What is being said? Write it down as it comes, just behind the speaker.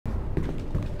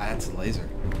That's the laser.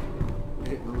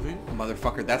 Is it moving?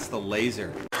 Motherfucker, that's the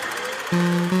laser.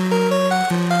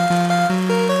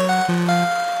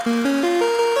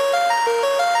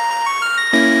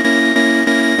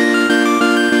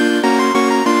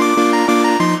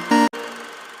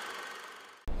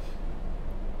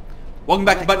 Welcome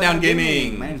back to Butt Down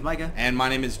Gaming. My name's Micah. And my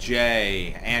name is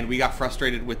Jay. And we got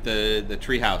frustrated with the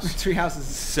treehouse. Treehouse is...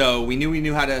 So we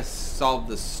knew how to solve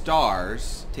the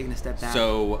stars. Taking a step back.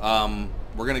 So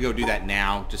we're going to go do that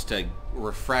now just to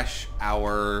refresh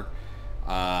our...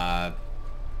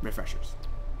 refreshers.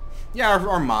 Yeah,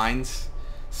 our minds.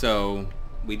 So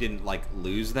we didn't, like,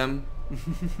 lose them.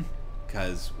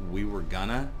 Because we were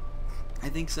gonna. I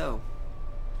think so.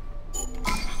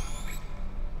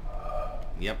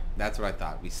 Yep, that's what I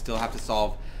thought. We still have to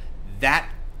solve that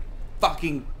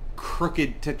fucking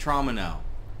crooked tetramino.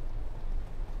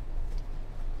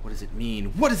 What does it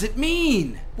mean? What does it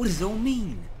mean? What does it all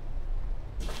mean?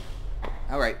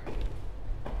 Alright.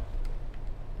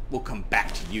 We'll come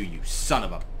back to you, you son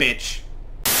of a bitch.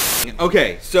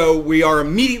 Okay, so we are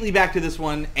immediately back to this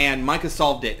one, and Micah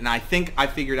solved it, and I think I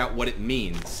figured out what it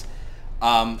means.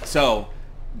 So...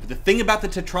 the thing about the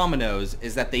tetraminos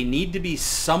is that they need to be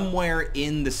somewhere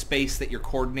in the space that you're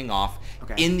cordoning off,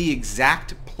 in the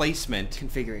exact placement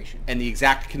configuration and the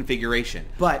exact configuration.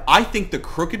 But I think the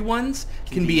crooked ones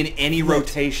can be in any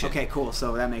rotation. Okay, cool.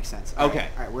 So that makes sense. Okay.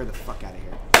 All right, we're the fuck out of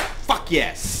here. Fuck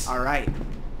yes. All right.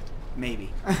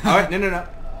 Maybe. All right. No.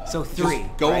 So three.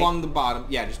 Just go right? along the bottom.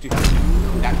 Yeah, just do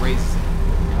that. Raises it.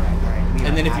 All right.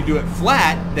 And then if you do it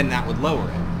flat, then that would lower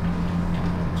it.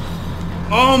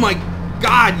 Oh my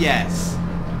God, yes!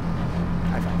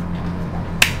 High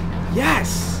five.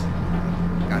 Yes!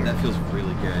 God, that feels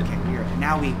really good. Okay,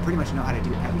 now we pretty much know how to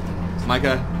do everything else.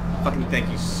 Micah, fucking thank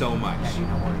you so much. Yeah, dude,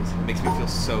 no worries. It makes me feel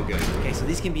so good. Okay, so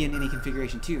these can be in any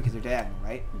configuration too, because they're diagonal,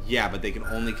 right? Yeah, but they can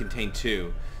only contain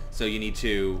two. So you need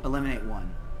to... eliminate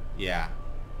one. Yeah.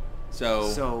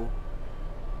 So...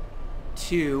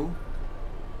 2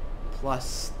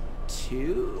 plus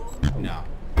 2? No.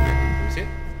 Can we see it?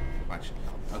 Watch.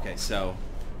 Okay, so...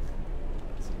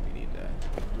 let's see, we need to...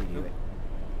 redo it.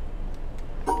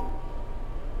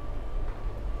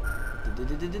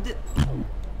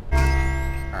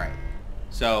 Alright.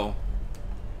 So,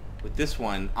 with this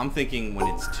one, I'm thinking when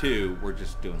it's 2, we're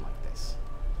just doing like this.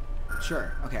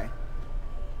 Sure, okay.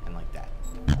 And like that.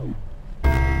 No?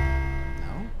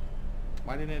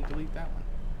 Why didn't it delete that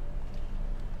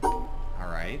one?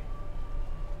 Alright.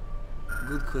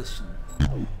 Good question.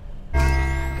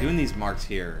 Doing these marks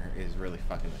here is really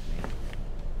fucking with me.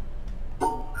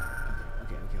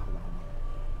 Okay, hold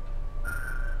on.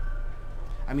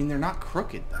 I mean, they're not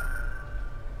crooked, though.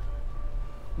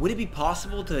 Would it be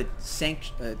possible to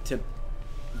to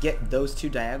get those two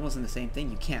diagonals in the same thing?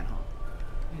 You can't, huh?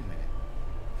 Wait a minute.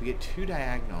 If we get two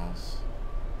diagonals...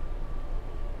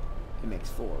 it makes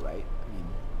 4, right? I mean...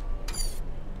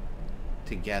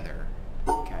 together.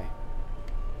 Okay.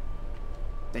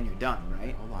 Then you're done,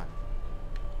 right? Hold on.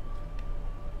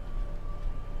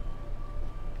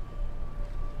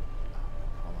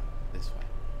 Hold on. This way.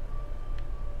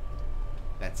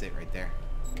 That's it right there.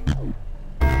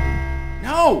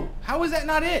 No! How is that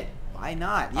not it? Why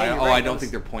not? Yeah, I don't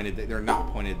think they're pointed. They're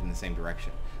not pointed in the same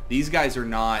direction. These guys are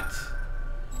not...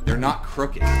 they're not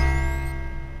crooked.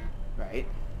 Right.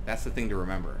 That's the thing to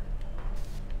remember.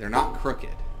 They're not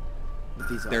crooked. But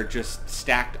these are. They're just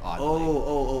stacked oddly.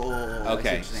 Oh.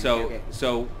 Okay,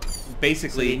 so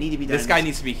basically, they need to be this done guy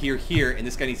needs to be here, and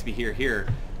this guy needs to be here.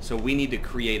 So we need to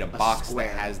create a box square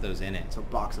that has those in it. So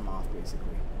box them off,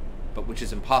 basically. But which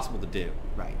is impossible to do.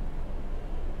 Right.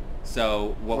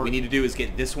 So what we need to do is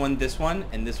get this one,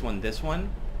 and this one.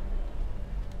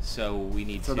 So we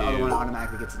need to... so the other one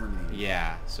automatically gets eliminated.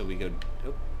 Yeah, so we go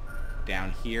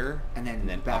down here, and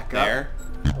then back up there.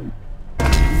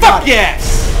 Fuck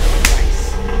yes!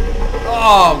 Nice.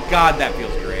 Oh God, that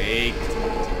feels great.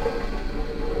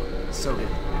 So good.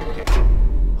 Okay.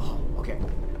 Oh, okay.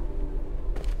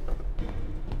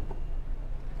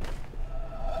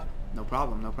 No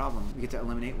problem. We get to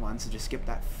eliminate one, so just skip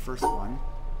that first one.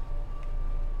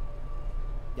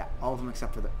 Yeah, all of them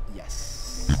except for the...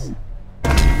 yes.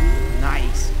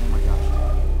 Nice. Oh my gosh.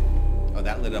 Oh,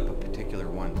 that lit up a particular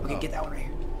one. Okay, get that one right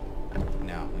here.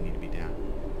 No, we need to be down.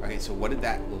 Okay, so what did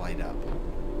that light up?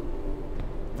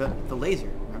 The laser,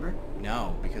 remember?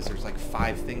 No, because there's like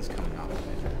 5 things coming off of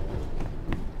it.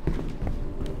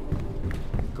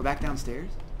 Go back downstairs.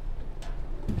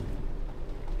 I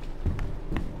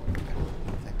don't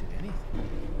know if that did anything.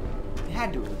 It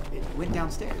had to. It went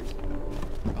downstairs.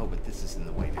 Oh, but this is in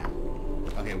the way now.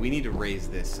 Okay, we need to raise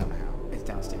this somehow. It's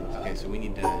downstairs. Okay, so we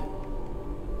need to...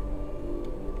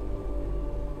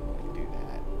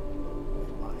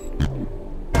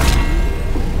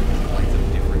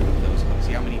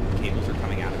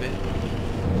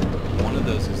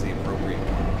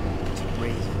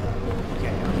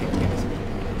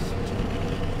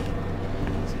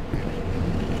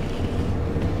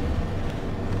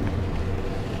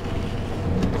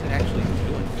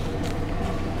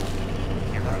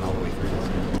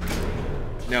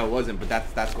 it wasn't, but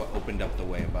that's what opened up the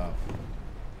way above.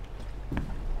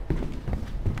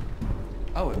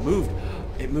 Oh, it moved.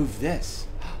 It moved this.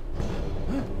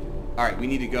 All right, we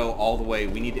need to go all the way.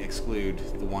 We need to exclude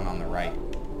the one on the right.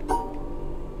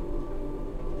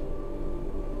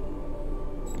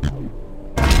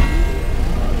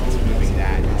 It's moving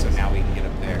that, and so now we can get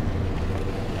up there.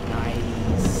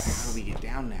 Nice. How do we get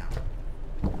down now?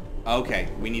 Okay,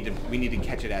 we need to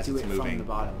catch it as Do it's it moving. from the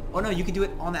bottom. Oh no, you can do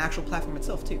it on the actual platform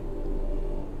itself too.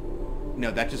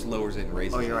 No, that just lowers it and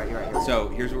raises it. Oh, you're right. You're right. So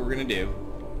here's what we're gonna do.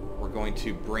 We're going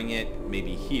to bring it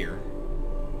maybe here.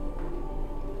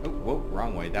 Oh, whoa,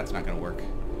 wrong way. That's not gonna work.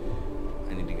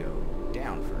 I need to go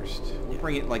down first. We'll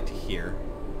bring it like to here.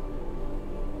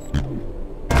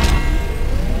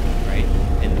 Right?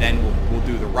 And then we'll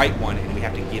do the right one, and we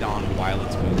have to get on while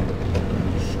it's moving.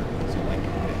 So like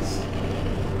this.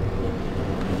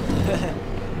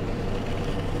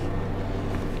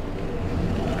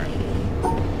 Alright.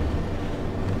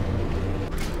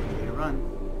 Ready to run.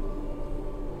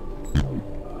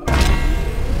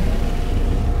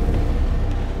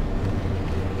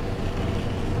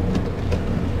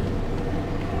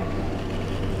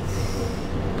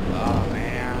 Oh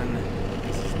man.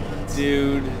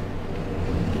 Dude.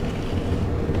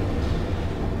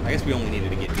 I guess we only needed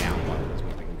to get down while it was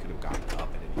moving. We could have gotten up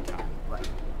at any time. Right.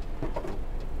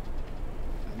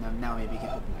 And now maybe you can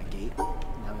open that gate.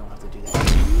 Now we don't have to do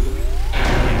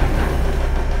that.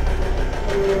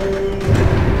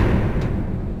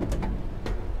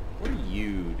 What are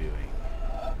you doing?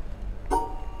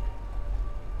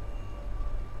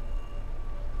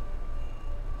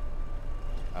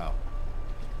 Oh.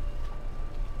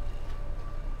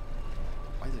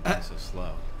 Why is it going so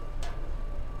slow?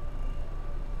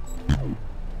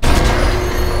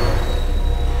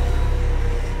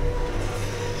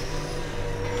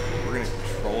 We're going to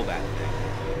control that thing.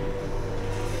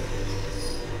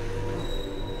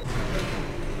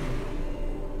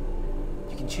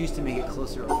 You can choose to make it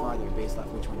closer or farther based off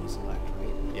which one you select,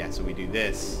 right? Yeah, so we do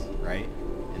this, right?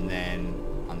 And then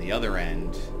on the other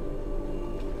end,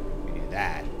 we do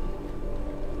that.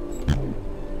 It's going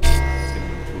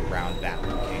to move to around that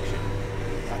location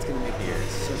That's gonna make here. it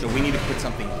So we need to put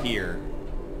something here.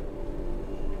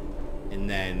 And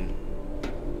then...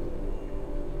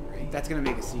 Right? That's gonna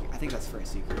make a secret. I think that's for a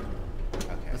secret.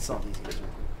 Okay. Let's solve these guys real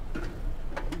quick.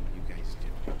 You guys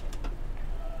do.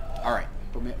 Alright.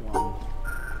 Omit one,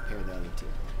 pair the other two.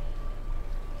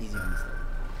 Easy on this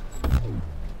thing.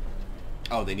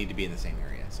 Oh, they need to be in the same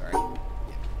area. Sorry. Yeah.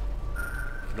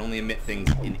 You can only emit things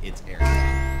in its area.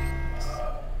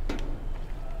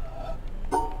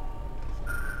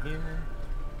 Here.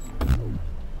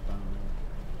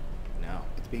 No.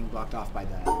 It's being blocked off by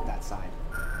that side.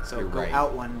 So You're go right.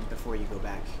 out one before you go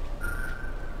back.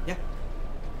 Yeah.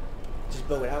 Just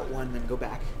bow it out one, then go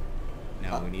back.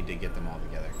 No, we need to get them all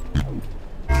together.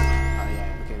 Oh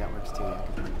yeah, okay, that works too. Yeah,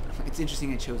 good point. It's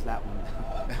interesting it chose that one.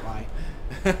 Why?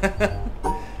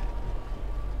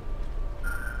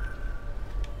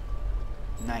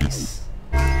 Nice.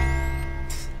 Do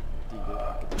you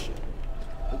go get the shit?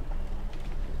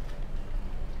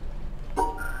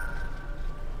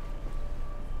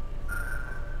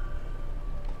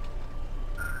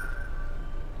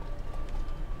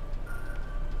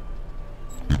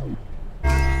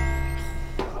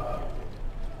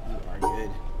 You are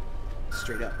good.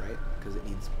 Straight up, right? Because it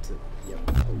needs to. Yep.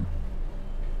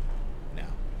 No.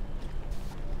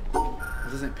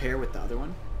 It doesn't pair with the other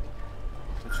one.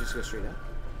 Don't you just go straight up?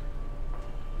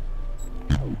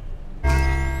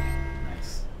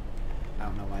 Nice. I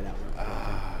don't know why that worked. but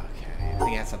okay. Okay. I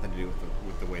think it has something to do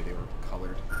with the way they were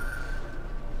colored.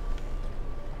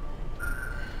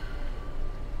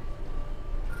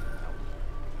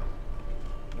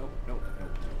 Nope. Nope.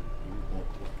 Nope. You won't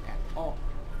work at all.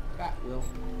 That will.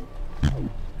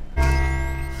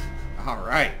 All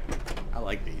right. I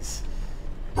like these.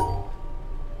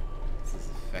 This is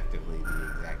effectively the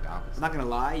exact opposite. I'm not gonna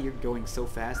lie, you're going so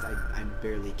fast, I'm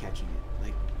barely catching it.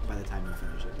 Like, by the time you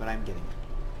finish it. But I'm getting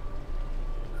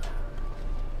it.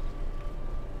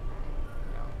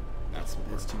 No, that's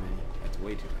That's too many. That's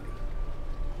way too many.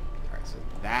 All right, so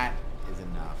that is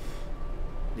enough.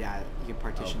 Yeah, you can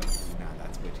partition it. Oh, no,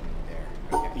 that's way too many there.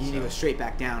 Okay, You need to so- go straight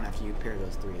back down after you pair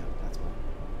those three up. That's why.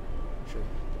 Sure.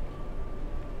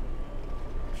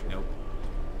 Sure. Nope.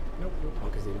 Nope. Nope. Oh,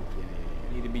 because they don't. Yeah,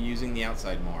 yeah, Need to be using the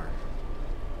outside more.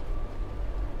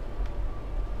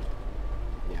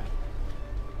 yeah.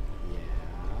 Yeah.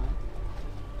 Yeah.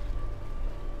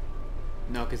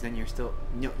 No, because then you're still.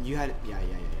 No, you had. Yeah.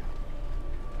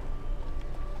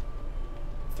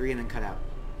 Three and then cut out.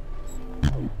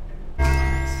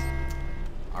 Nice.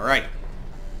 All right.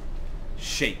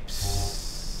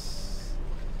 shapes.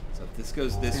 So if this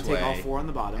goes this It's way, gonna take all 4 on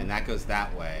the bottom. and that goes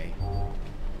that way.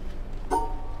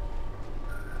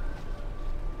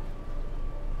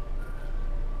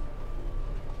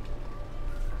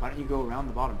 Why don't you go around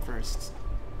the bottom first?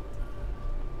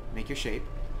 Make your shape.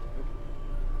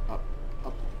 Up.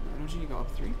 Why don't you go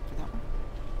up 3 for that one?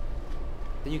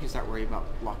 Then you can start worrying about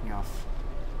blocking off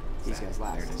these guys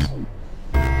last. There it is.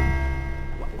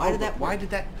 Why did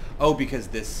that? Oh, because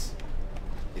this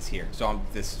is here. So I'm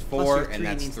this Plus 4 your and 3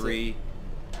 that's needs to- 3.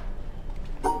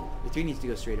 The 3 needs to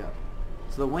go straight up.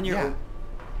 So the one you're... Yeah.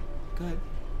 Go ahead.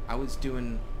 I was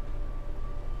doing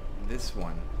this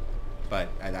one, but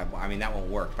I mean that won't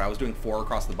work. But I was doing 4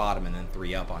 across the bottom and then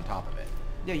 3 up on top of it.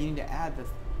 Yeah, you need to add the...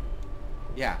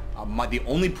 Yeah. The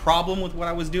only problem with what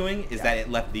I was doing is Yeah. that it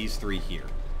left these 3 here.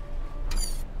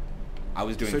 I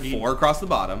was doing So do you- 4 across the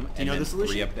bottom and know then the 3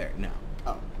 solution? up there. No.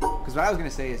 Oh. Because what I was going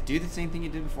to say is do the same thing you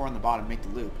did before on the bottom. Make the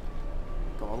loop.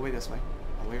 Go all the way this way.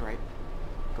 All the way right.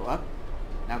 Go up.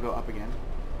 Now go up again.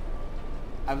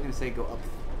 I was going to say go up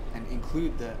and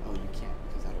include the... Oh, you can't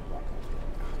because that'll block off.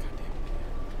 Oh, God damn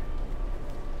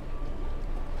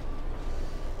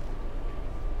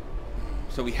it.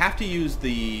 So we have to use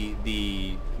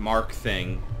the mark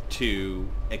thing to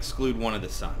exclude one of the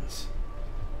suns.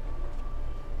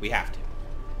 We have to.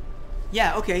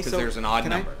 Yeah, okay, Because so... there's an odd can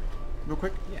number. Real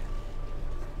quick? Yeah.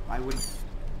 Why wouldn't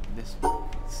this...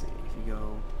 Let's see. If you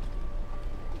go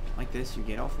like this, you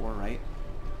get all 4, right?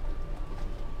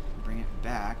 Bring it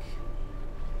back.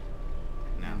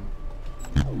 No.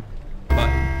 Oh, But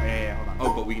yeah, hold on.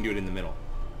 oh, but we can do it in the middle.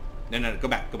 No, go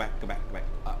back.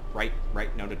 Right,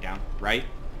 no, down. Right,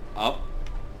 up,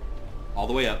 all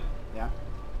the way up, Yeah?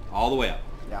 all the way up.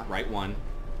 Yeah. Right 1,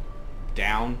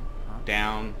 down, Huh?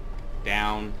 down,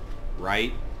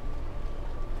 right,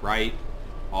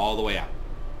 all the way out.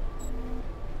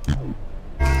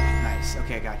 Nice.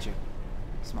 Okay, I got you.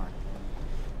 Smart.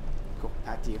 Cool.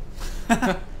 Back to you.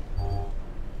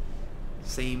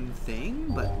 Same thing,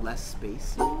 but less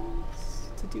space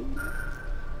to do.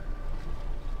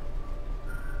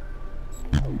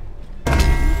 We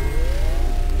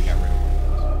got rid of one of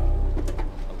those.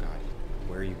 Oh God,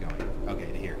 where are you going?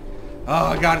 Okay, to here.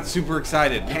 Oh God, it's super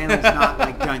excited. Panel's not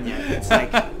like done yet. It's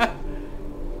like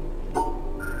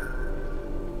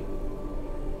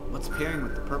what's pairing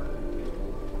with the purple?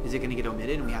 Is it going to get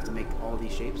omitted and we have to make all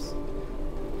these shapes?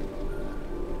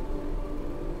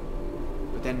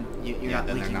 But then you're Yeah, not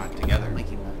then they're linking, not together.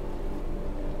 Linking them.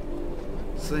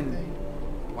 So then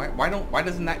Why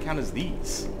doesn't that count as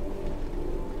these?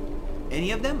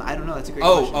 any of them? I don't know. That's a great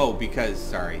question. Oh, because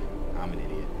sorry, I'm an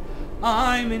idiot.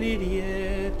 I'm an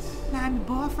idiot. I'm your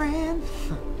boyfriend.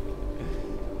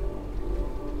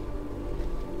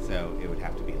 So it would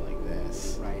have to be like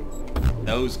this. Right.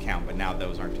 Those count, but now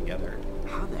those aren't together.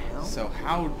 How the hell? So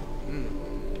how?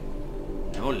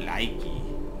 No likey.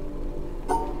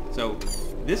 So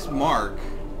this mark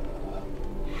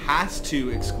has to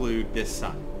exclude this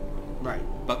sun, Right.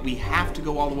 but we have to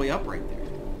go all the way up right there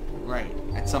Right.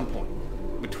 at some point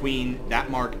between that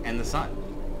mark and the sun.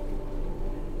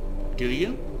 Do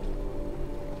you?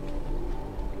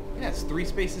 Yeah, it's 3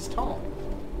 spaces tall.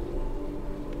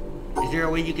 Is there a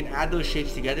way you can add those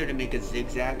shapes together to make a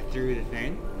zigzag through the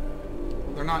thing?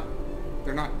 They're not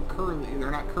curly.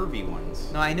 They're not curvy ones.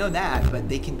 No, I know that, but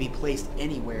they can be placed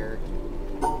anywhere.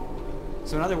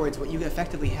 So in other words, what you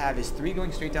effectively have is 3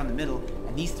 going straight down the middle,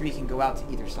 and these 3 can go out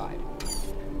to either side.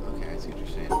 Okay, I see what you're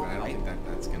saying, but I don't Right. think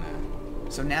that's gonna.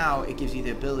 So now it gives you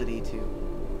the ability to...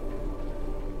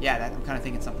 Yeah, I'm kind of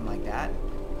thinking something like that.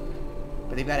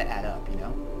 But they've got to add up, you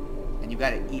know? And you've got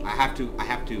to eat... I have to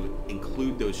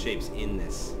include those shapes in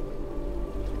this.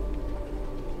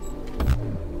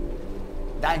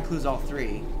 That includes all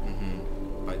 3.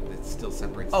 But it still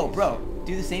separates. Oh, these bro, two.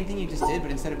 do the same thing you just did, but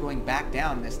instead of going back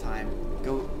down this time,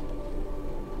 go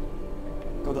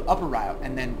the upper route,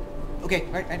 and then... Okay,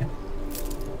 right now.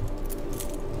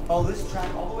 Follow this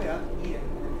track all the way up, eat it,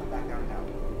 and then come back down and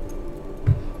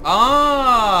out.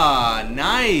 Ah,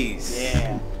 nice.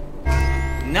 Yeah.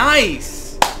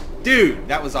 Nice, dude.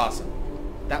 That was awesome.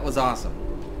 That was awesome.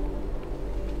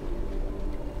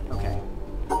 Okay.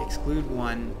 Exclude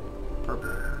 1,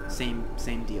 purple. Same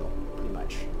deal, pretty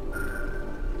much.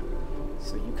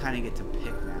 So you kind of get to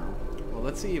pick now, Well,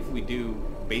 let's see if we do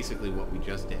basically what we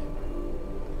just did.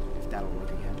 if that'll work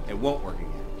again. It won't work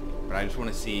again, but I just want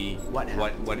to see What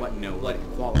happens? what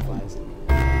qualifies it.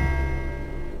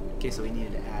 Okay, so we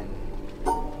needed to add...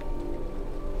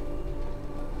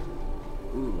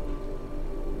 Ooh.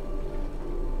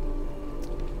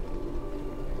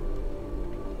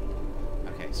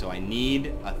 Okay, So I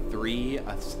need a 3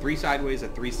 sideways, a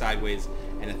 3 sideways,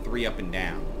 and a 3 up and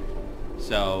down.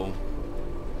 So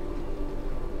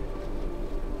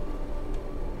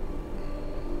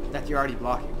That you're already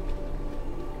blocking.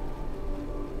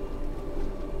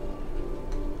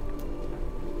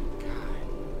 God.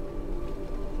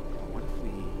 What if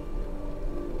we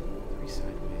 3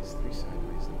 sideways,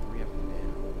 and 3 up and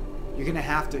down? You're gonna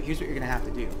have to. Here's what you're gonna have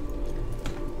to do. You're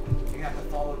gonna have to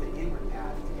follow the inward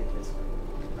path to get this way,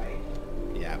 right?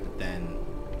 Yeah, but then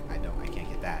I can't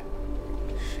get that.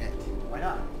 Shit. Why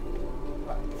not?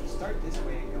 But if you start this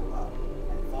way and go up,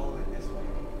 and follow it this way.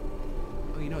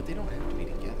 Oh, you know what? They don't have to be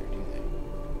together, do they?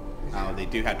 Oh, they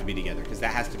do have to be together because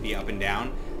that has to be up and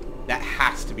down. That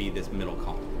has to be this middle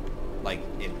column. Like,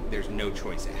 there's no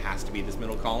choice. It has to be this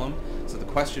middle column. So the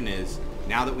question is,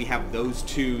 now that we have those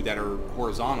two that are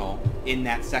horizontal in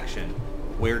that section,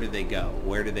 where do they go?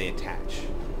 Where do they attach?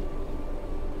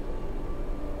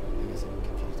 I guess I'm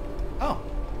confused. Oh.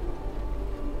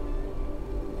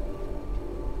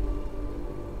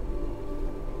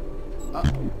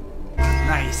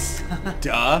 Nice.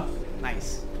 Duh.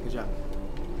 Nice. Good job.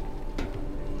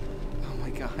 Oh my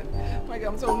god. Oh my god,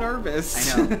 I'm so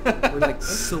nervous. I know. We're like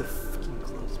so fucking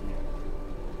close,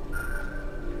 man.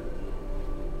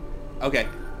 Okay.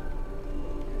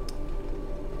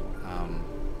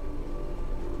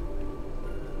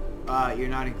 You're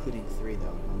not including 3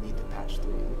 though. You'll need to patch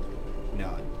 3.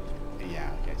 No. Yeah,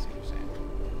 okay, I see what you're saying.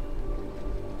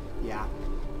 Yeah.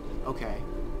 Okay.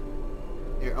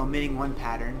 You're omitting 1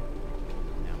 pattern.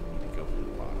 Now we need to go from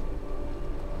the bottom.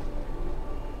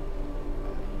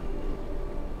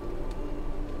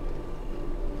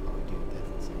 Oh, dude,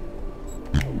 that's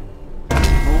insane.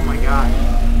 Oh my god.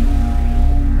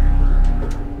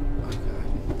 Oh god.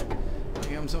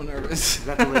 Okay, I'm so nervous. Is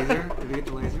that the laser? Did we get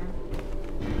the laser?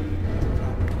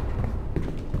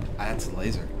 That's the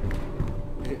laser.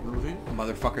 Is it moving?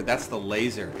 Motherfucker, that's the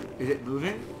laser. Is it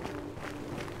moving?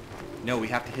 No, we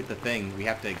have to hit the thing. We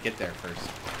have to get there first.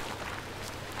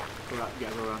 Go around, yeah,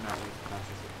 go around that way. That's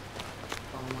it.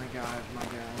 Oh my god, my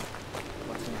god.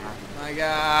 What's gonna happen? My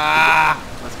god!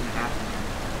 What's gonna happen?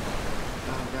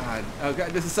 Oh god. Oh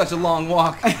god, this is such a long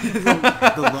walk.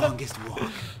 The longest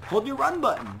walk. Hold your run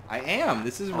button. I am.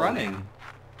 This is running. Man.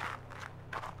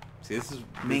 See, this is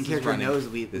Main this character is running. knows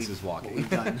This is what walking. we've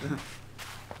done.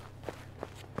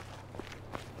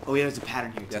 Oh yeah, there's a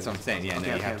pattern here too. That's what I'm saying. Yeah, Okay, no,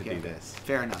 you okay, have to okay, do okay. this.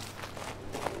 Fair enough.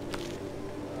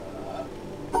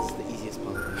 This is the easiest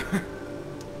puzzle ever.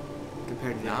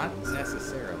 Compared to the Not other ones.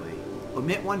 necessarily.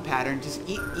 Omit 1 pattern. Just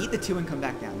eat the 2 and come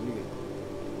back down. You're good.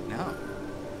 No.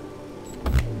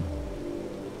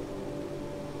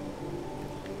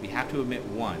 We have to omit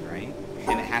 1, right?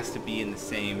 And it has to be in the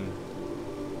same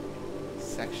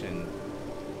section.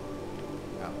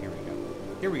 Oh, here we go.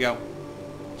 Here we go.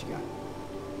 What you got?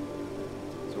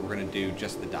 So we're gonna do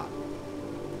just the dot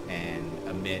and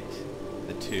omit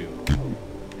the 2.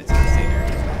 It's in the same area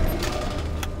as that.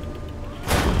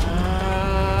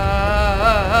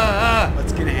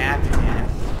 What's gonna happen, man?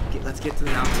 Let's get to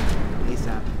the mountain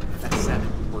ASAP. That's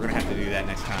 7. We're gonna have to do that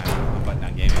next time on Button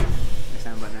Down Gaming. Next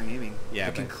time about now gaming. Yeah,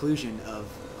 The but- conclusion of.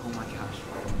 Oh my gosh.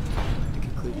 The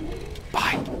conclusion.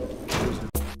 Bye.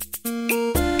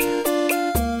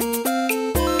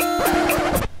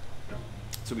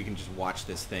 So we can just watch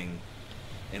this thing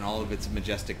in all of its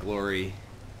majestic glory.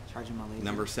 Charging my laser.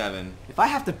 Number 7. If I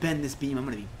have to bend this beam, I'm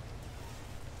gonna be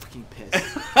freaking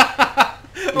pissed.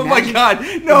 Oh my Imagine- god!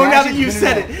 No, now that imagine- you no,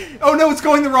 said no. it! Oh no, it's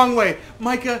going the wrong way!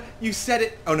 Micah, you said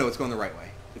it! Oh no, it's going the right way.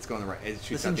 It's going the right. It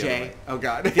shoots Listen, out the other Jay. way. Oh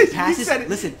god. If it You passes, said it.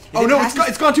 listen. Oh no,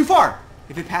 it's gone too far!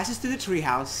 If it passes through the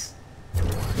treehouse,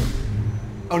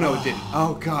 Oh no, it didn't.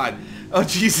 Oh god. Oh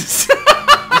Jesus.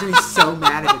 I'm gonna be so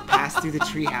mad if it passed through the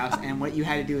treehouse, and what you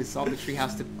had to do is solve the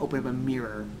treehouse to open up a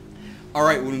mirror.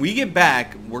 Alright, when we get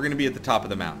back, we're gonna be at the top of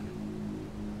the mountain.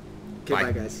 Okay, Bye.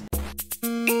 bye guys.